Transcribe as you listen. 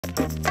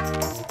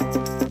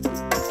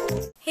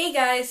Hey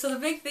guys, so the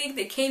big thing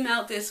that came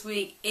out this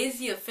week is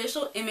the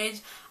official image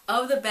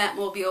of the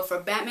Batmobile for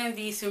Batman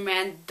v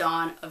Superman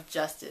Dawn of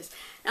Justice.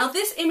 Now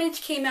this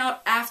image came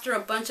out after a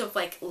bunch of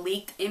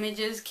leaked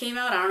images came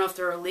out. I don't know if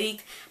they were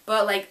leaked,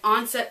 but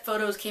on-set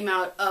photos came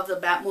out of the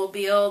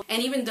Batmobile,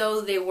 and even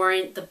though they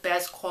weren't the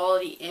best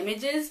quality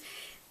images,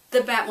 the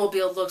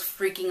Batmobile looked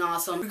freaking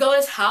awesome.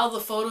 Regardless how the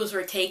photos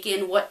were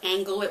taken, what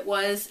angle it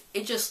was,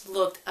 it just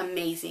looked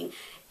amazing.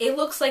 It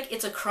looks like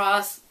it's a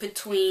cross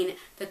between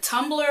the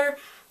Tumbler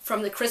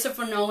from the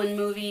Christopher Nolan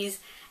movies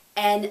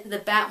and the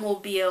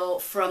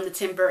Batmobile from the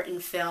Tim Burton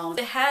film.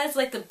 It has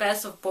the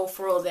best of both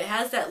worlds. It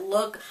has that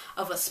look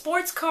of a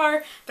sports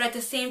car, but at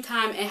the same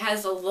time it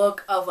has a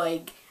look of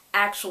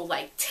actual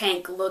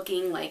tank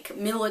looking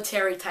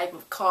military type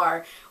of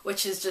car,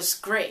 which is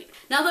just great.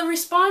 Now the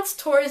response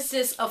towards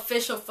this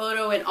official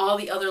photo and all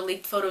the other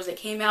leaked photos that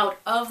came out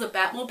of the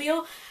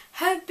Batmobile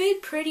have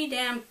been pretty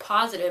damn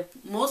positive.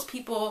 Most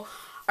people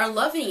are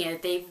loving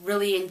it. They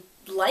really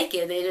like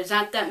it. There's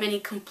not that many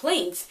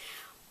complaints.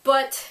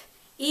 But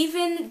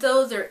even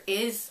though there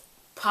is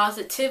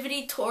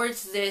positivity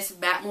towards this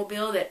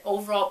Batmobile, that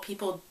overall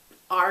people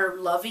are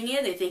loving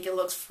it, they think it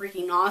looks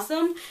freaking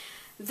awesome,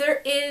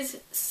 there is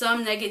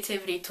some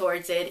negativity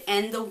towards it.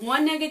 And the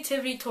one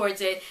negativity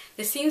towards it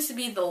that seems to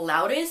be the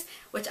loudest,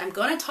 which I'm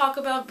going to talk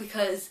about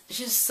because there's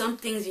just some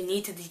things you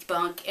need to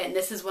debunk, and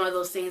this is one of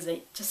those things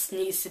that just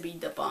needs to be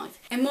debunked.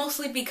 And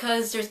mostly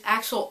because there's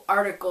actual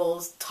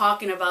articles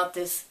talking about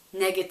this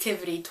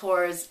negativity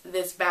towards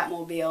this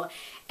Batmobile,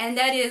 and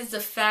that is the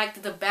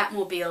fact that the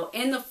Batmobile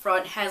in the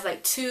front has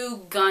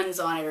two guns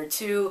on it, or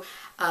two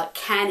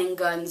cannon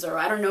guns, or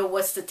I don't know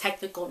what's the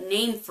technical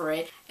name for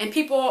it, and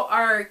people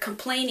are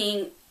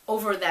complaining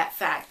over that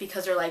fact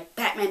because they're like,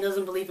 Batman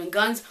doesn't believe in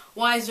guns,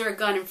 why is there a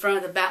gun in front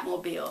of the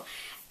Batmobile?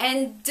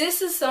 And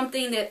this is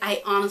something that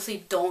I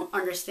honestly don't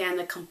understand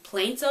the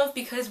complaints of,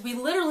 because we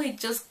literally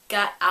just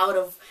got out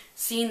of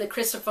seeing the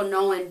Christopher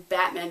Nolan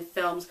Batman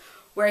films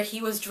where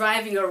he was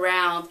driving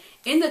around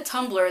in the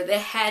Tumbler that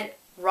had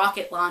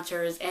rocket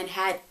launchers and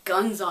had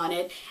guns on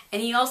it,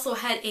 and he also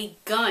had a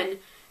gun,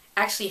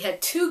 actually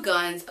had two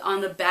guns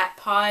on the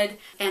Batpod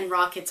and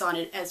rockets on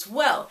it as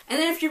well. And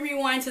then if you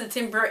rewind to the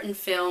Tim Burton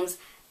films,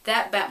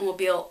 that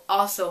Batmobile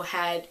also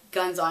had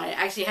guns on it. It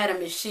actually had a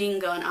machine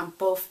gun on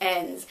both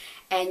ends,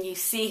 and you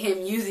see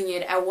him using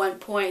it at one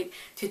point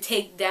to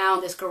take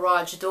down this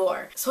garage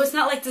door. So it's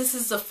not like this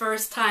is the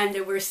first time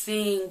that we're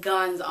seeing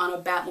guns on a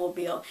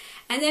Batmobile.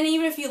 And then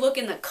even if you look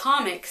in the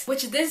comics,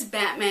 which this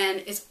Batman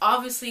is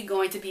obviously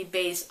going to be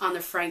based on the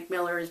Frank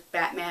Miller's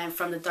Batman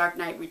from The Dark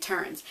Knight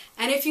Returns.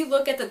 And if you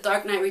look at the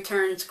Dark Knight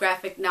Returns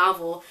graphic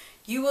novel,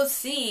 you will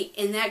see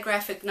in that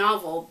graphic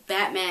novel,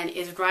 Batman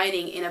is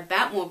riding in a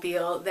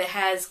Batmobile that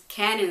has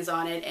cannons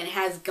on it and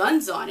has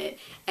guns on it,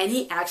 and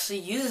he actually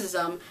uses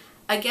them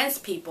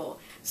against people.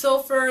 So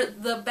for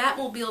the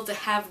Batmobile to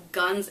have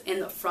guns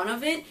in the front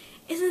of it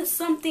isn't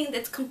something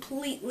that's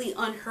completely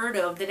unheard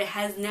of, that it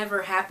has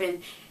never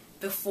happened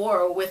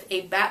before with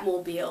a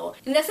Batmobile.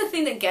 And that's the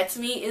thing that gets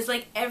me, is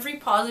every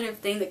positive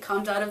thing that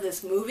comes out of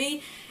this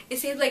movie, it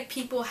seems like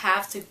people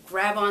have to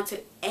grab onto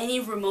any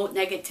remote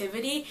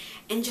negativity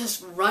and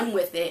just run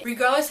with it,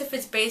 regardless if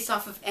it's based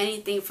off of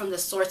anything from the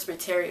source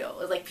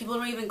material. People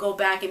don't even go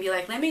back and be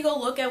like, let me go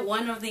look at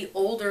one of the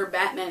older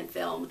Batman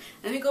films.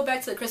 Let me go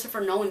back to the Christopher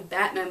Nolan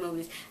Batman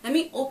movies. Let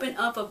me open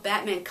up a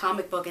Batman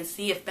comic book and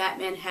see if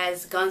Batman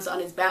has guns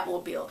on his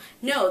Batmobile.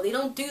 No, they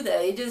don't do that.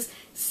 They just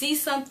see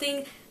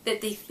something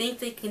that they think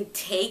they can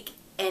take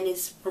and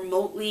is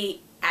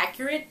remotely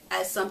accurate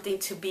as something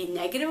to be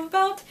negative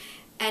about,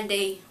 and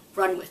they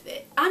run with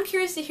it. I'm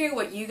curious to hear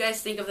what you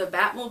guys think of the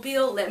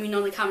Batmobile. Let me know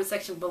in the comment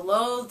section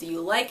below. Do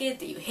you like it?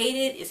 Do you hate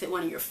it? Is it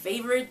one of your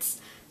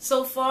favorites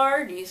so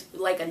far? Do you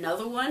like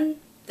another one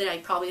that I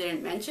probably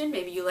didn't mention?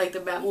 Maybe you like the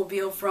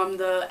Batmobile from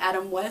the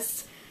Adam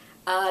West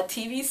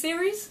TV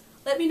series?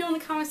 Let me know in the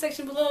comment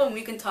section below and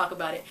we can talk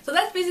about it. So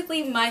that's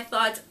basically my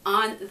thoughts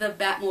on the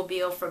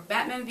Batmobile for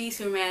Batman v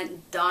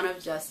Superman Dawn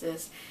of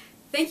Justice.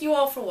 Thank you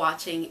all for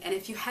watching, and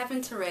if you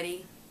haven't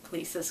already,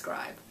 please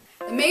subscribe.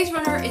 The Maze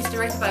Runner is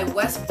directed by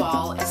Wes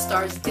Ball and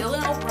stars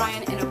Dylan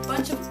O'Brien and a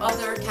bunch of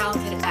other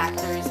talented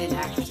actors and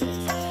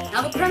actresses.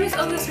 Now the premise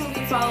of this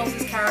movie follows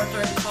this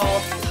character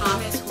called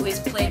Thomas, who is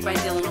played by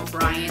Dylan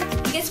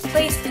O'Brien. He gets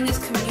placed in this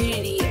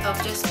community of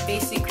just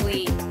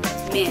basically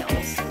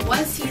males.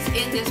 Once he's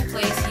in this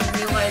place,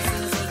 he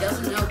realizes he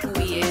doesn't know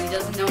who he is, he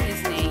doesn't know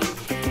his name,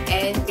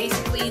 and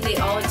basically they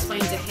all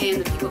explain to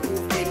him, the people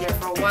who've been there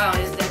for a while,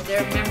 is that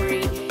their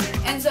memory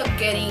ends up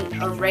getting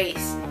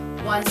erased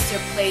once they're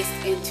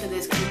placed into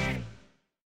this